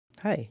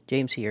Hi,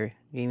 James here,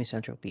 Gaming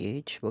Central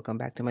PH. Welcome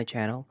back to my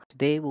channel.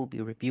 Today we'll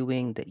be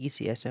reviewing the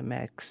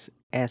EasySMX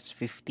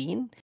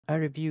S15. I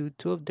reviewed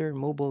two of their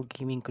mobile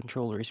gaming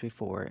controllers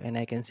before, and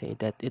I can say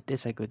that it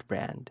is a good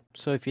brand.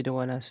 So if you don't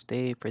want to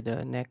stay for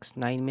the next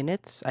 9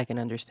 minutes, I can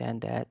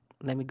understand that.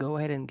 Let me go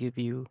ahead and give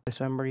you the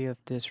summary of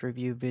this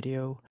review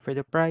video. For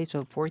the price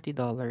of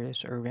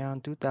 $40 or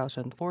around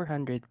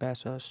 2,400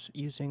 pesos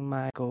using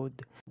my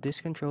code,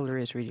 this controller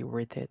is really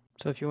worth it.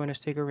 So if you want to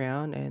stick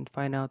around and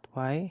find out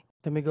why,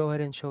 let me go ahead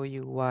and show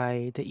you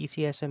why the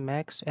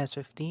EasySMX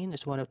S15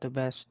 is one of the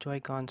best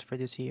Joy-Cons for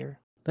this year.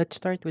 Let's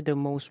start with the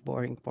most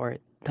boring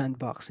part, the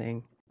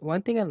unboxing.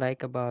 One thing I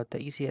like about the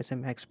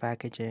EasySMX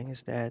packaging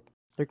is that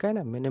they're kind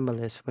of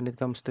minimalist when it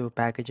comes to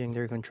packaging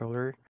their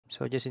controller.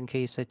 So just in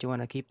case that you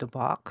want to keep the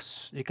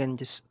box, you can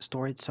just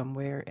store it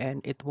somewhere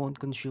and it won't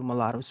consume a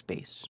lot of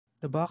space.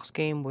 The box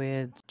came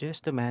with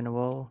just the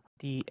manual,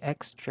 the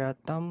extra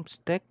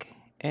thumbstick,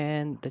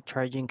 and the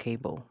charging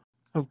cable.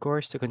 Of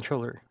course, the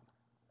controller.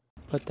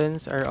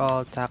 Buttons are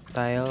all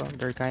tactile,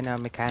 they're kinda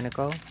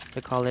mechanical.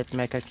 They call it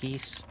mecha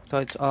keys. So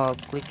it's all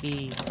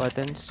clicky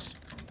buttons.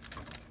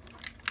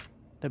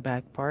 The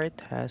back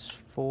part has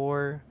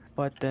four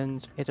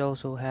buttons. It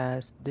also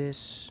has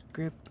this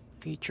grip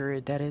feature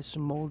that is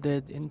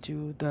molded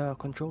into the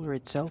controller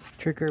itself.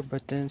 Trigger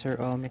buttons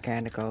are all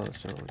mechanical,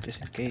 so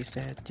just in case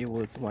that you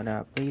would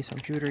wanna play some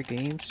shooter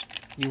games,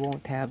 you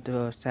won't have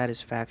the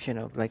satisfaction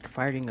of like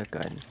firing a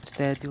gun.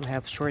 Instead, you'll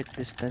have short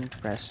distance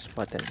press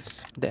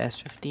buttons. The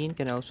S15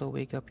 can also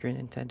wake up your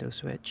Nintendo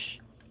Switch.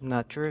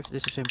 Not sure if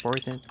this is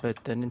important,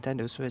 but the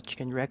Nintendo Switch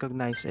can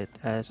recognize it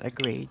as a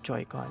gray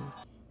Joy-Con.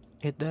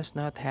 It does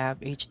not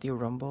have HD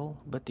rumble,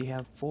 but you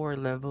have 4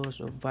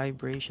 levels of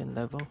vibration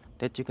level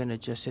that you can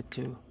adjust it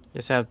to.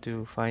 Just have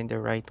to find the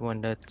right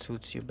one that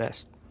suits you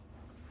best.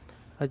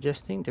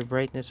 Adjusting the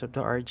brightness of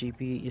the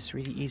RGB is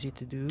really easy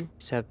to do.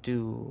 Just have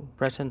to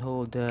press and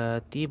hold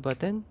the T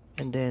button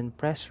and then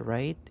press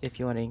right if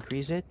you want to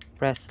increase it.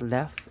 Press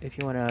left if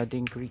you want to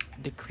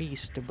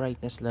decrease the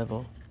brightness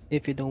level.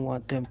 If you don't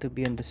want them to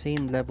be on the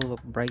same level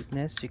of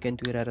brightness, you can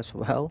do that as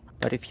well.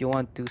 But if you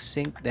want to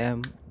sync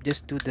them,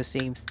 just do the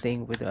same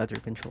thing with the other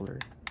controller.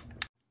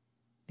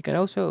 You can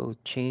also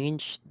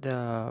change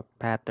the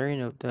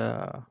pattern of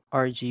the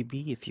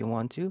RGB if you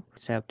want to.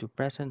 Just have to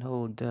press and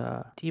hold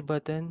the T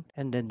button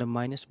and then the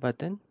minus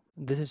button.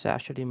 This is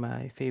actually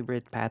my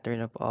favorite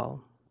pattern of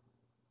all.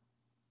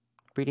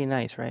 Pretty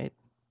nice, right?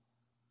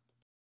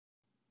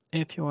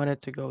 If you want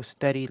it to go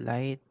steady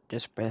light,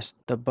 just press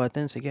the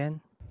buttons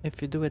again. If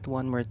you do it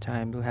one more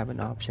time, you'll have an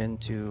option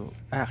to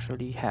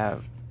actually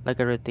have like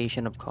a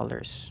rotation of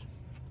colors.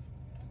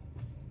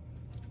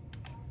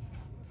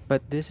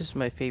 But this is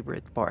my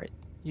favorite part.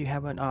 You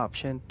have an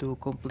option to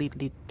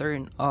completely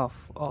turn off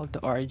all the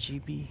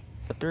RGB.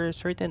 But there are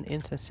certain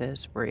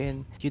instances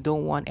wherein you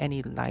don't want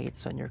any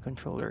lights on your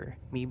controller.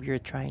 Maybe you're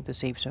trying to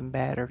save some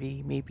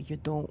battery. Maybe you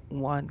don't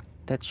want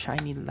that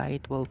shiny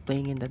light while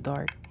playing in the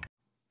dark.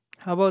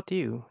 How about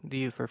you? Do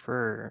you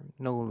prefer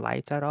no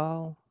lights at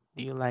all?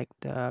 Do you like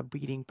the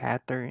breathing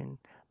pattern,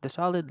 the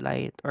solid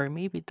light, or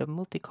maybe the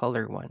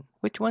multicolor one?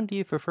 Which one do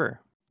you prefer?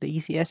 The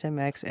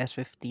EasySMX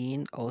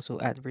S15 also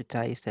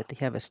advertised that they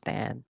have a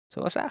stand.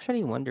 So I was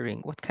actually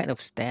wondering what kind of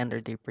stand are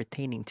they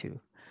pertaining to?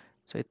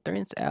 So it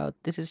turns out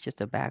this is just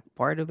the back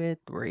part of it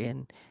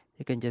wherein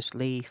you can just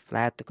lay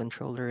flat the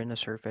controller in a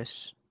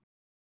surface.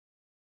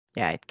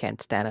 Yeah, it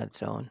can't stand on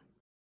its own.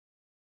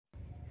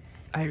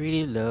 I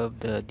really love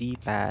the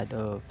D-pad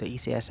of the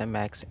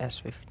EasySMX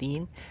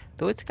S15,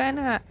 though it's kind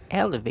of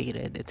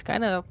elevated. It's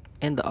kind of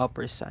in the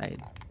upper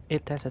side.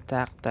 It has a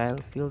tactile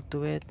feel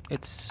to it.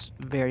 It's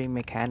very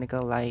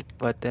mechanical like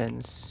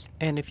buttons.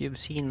 And if you've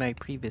seen my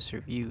previous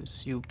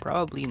reviews, you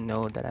probably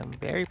know that I'm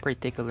very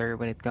particular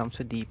when it comes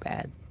to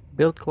D-pad.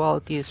 Build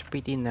quality is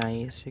pretty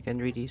nice. You can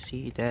really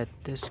see that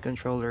this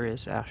controller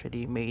is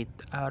actually made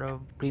out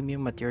of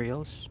premium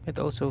materials. It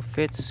also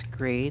fits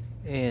great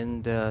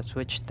in the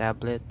Switch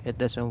tablet. It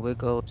doesn't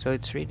wiggle, so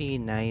it's really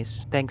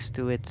nice thanks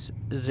to its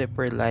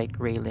zipper-like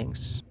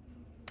railings.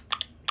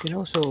 You can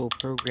also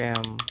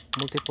program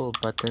multiple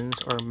buttons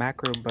or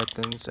macro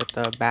buttons at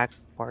the back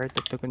part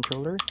of the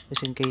controller,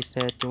 just in case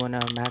that you want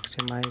to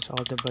maximize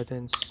all the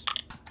buttons.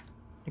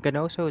 You can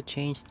also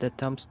change the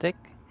thumbstick.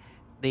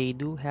 They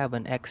do have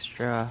an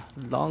extra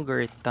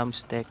longer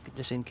thumbstick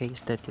just in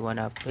case that you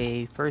wanna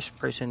play first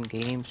person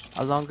games.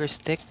 A longer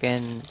stick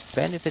can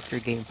benefit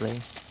your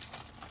gameplay.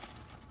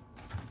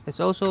 It's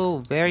also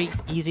very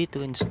easy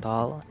to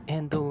install,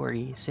 and don't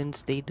worry,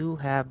 since they do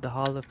have the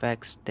Hall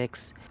effect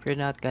sticks, you're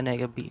not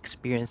gonna be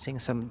experiencing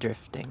some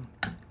drifting.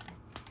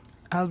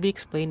 I'll be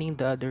explaining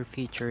the other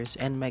features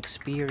and my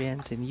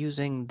experience in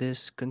using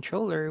this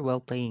controller while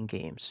playing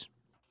games.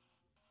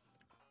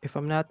 If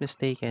I'm not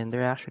mistaken,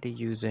 they're actually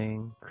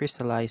using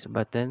crystallized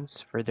buttons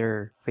for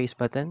their face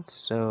buttons.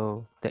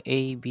 So the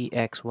A, B,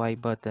 X, Y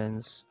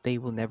buttons, they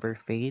will never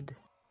fade.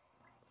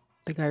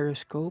 The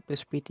gyroscope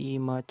is pretty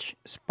much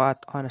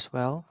spot on as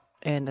well.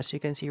 And as you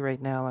can see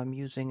right now, I'm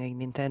using a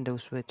Nintendo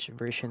Switch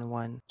version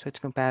 1. So it's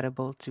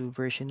compatible to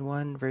version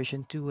 1,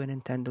 version 2, and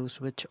Nintendo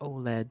Switch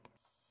OLED.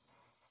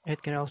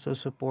 It can also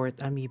support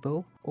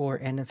Amiibo or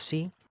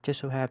NFC.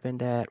 Just so happen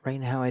that right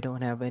now I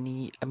don't have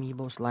any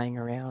Amiibos lying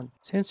around.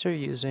 Since they're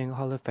using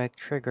Hall effect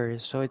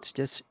triggers, so it's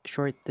just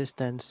short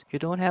distance, you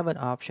don't have an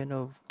option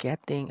of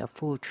getting a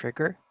full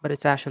trigger, but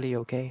it's actually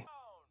okay.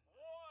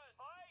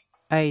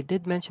 I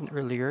did mention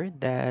earlier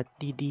that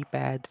the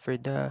D-pad for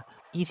the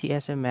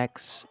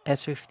EasySMX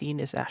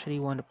S15 is actually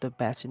one of the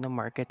best in the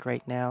market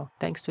right now,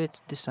 thanks to its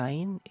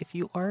design. If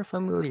you are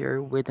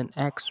familiar with an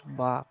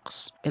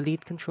Xbox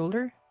Elite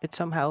controller, it's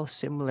somehow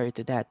similar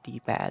to that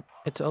D-pad.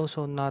 It's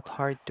also not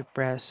hard to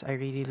press. I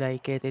really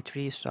like it. It's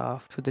really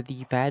soft. So the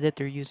D-pad that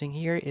they're using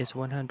here is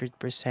 100%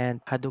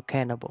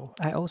 Hadoukenable.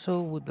 I also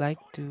would like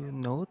to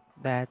note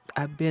that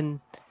I've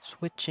been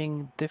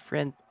switching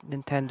different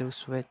Nintendo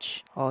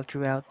Switch all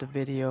throughout the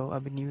video.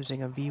 I've been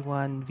using a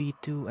V1,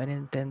 V2,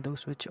 and Nintendo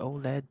Switch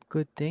OLED.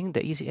 Good thing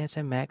the Easy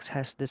SMX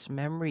has this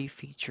memory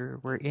feature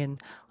wherein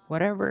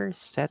whatever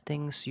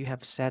settings you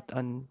have set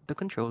on the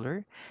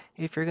controller,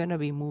 if you're gonna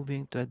be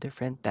moving to a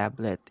different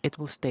tablet, it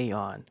will stay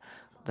on.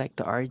 Like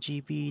the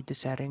RGB, the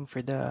setting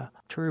for the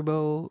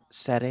turbo,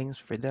 settings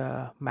for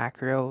the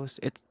macros,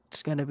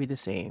 it's gonna be the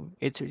same.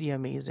 It's really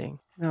amazing.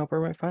 Now,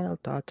 for my final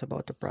thoughts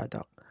about the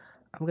product,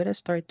 I'm gonna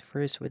start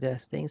first with the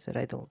things that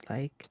I don't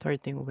like,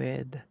 starting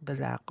with the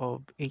lack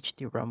of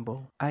HD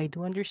rumble. I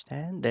do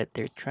understand that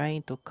they're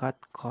trying to cut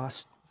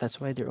costs. That's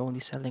why they're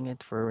only selling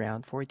it for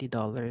around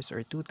 $40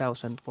 or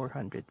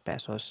 2,400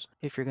 pesos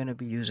if you're gonna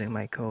be using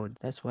my code.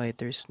 That's why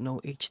there's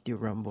no HD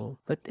rumble.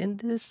 But in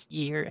this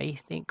year, I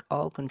think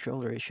all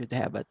controllers should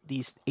have at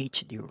least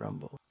HD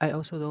rumble. I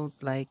also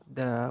don't like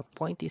the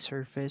pointy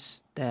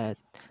surface that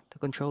the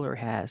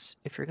controller has.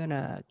 If you're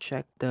gonna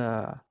check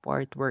the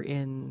part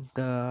wherein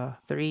the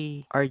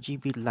three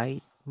RGB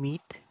light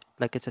meet,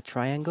 like it's a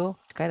triangle,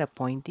 it's kind of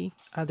pointy.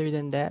 Other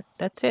than that,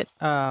 that's it.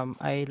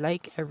 I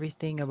like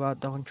everything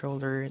about the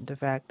controller. The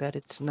fact that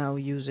it's now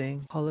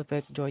using Hall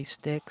effect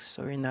joysticks,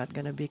 so you're not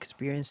gonna be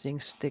experiencing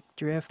stick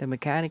drift. The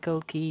mechanical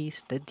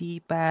keys, the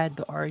D-pad,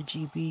 the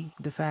RGB,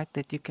 the fact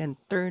that you can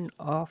turn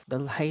off the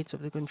lights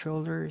of the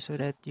controller so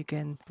that you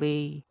can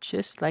play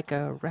just like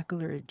a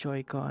regular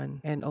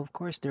Joy-Con. And of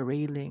course, the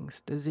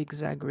railings, the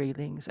zigzag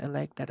railings, I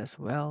like that as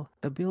well.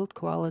 The build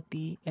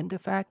quality and the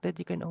fact that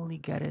you can only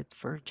get it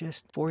for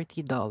just $40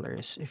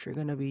 if you're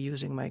gonna be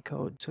using my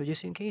code. So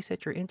just in case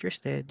that you're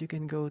interested, you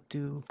can go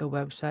to the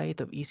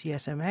website of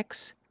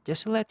ECSMX.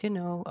 Just to let you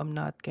know, I'm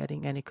not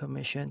getting any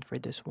commission for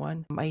this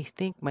one. I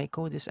think my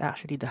code is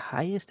actually the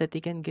highest that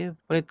they can give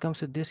when it comes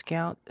to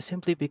discount,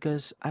 simply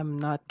because I'm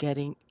not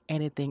getting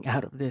anything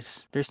out of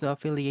this. There's no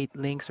affiliate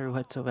links or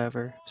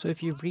whatsoever. So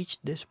if you've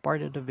reached this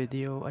part of the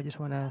video, I just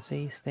want to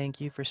say thank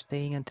you for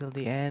staying until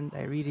the end.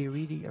 I really,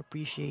 really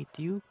appreciate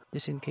you.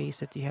 Just in case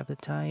that you have the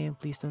time,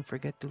 please don't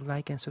forget to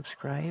like and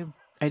subscribe.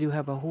 I do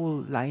have a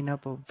whole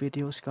lineup of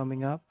videos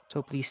coming up,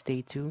 so please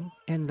stay tuned.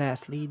 And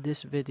lastly,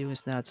 this video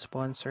is not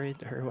sponsored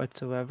or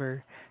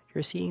whatsoever.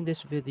 You're seeing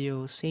this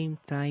video same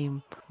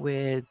time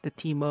with the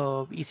team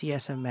of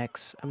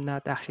ECSMX. I'm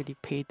not actually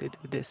paid to do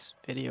this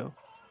video.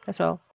 That's all.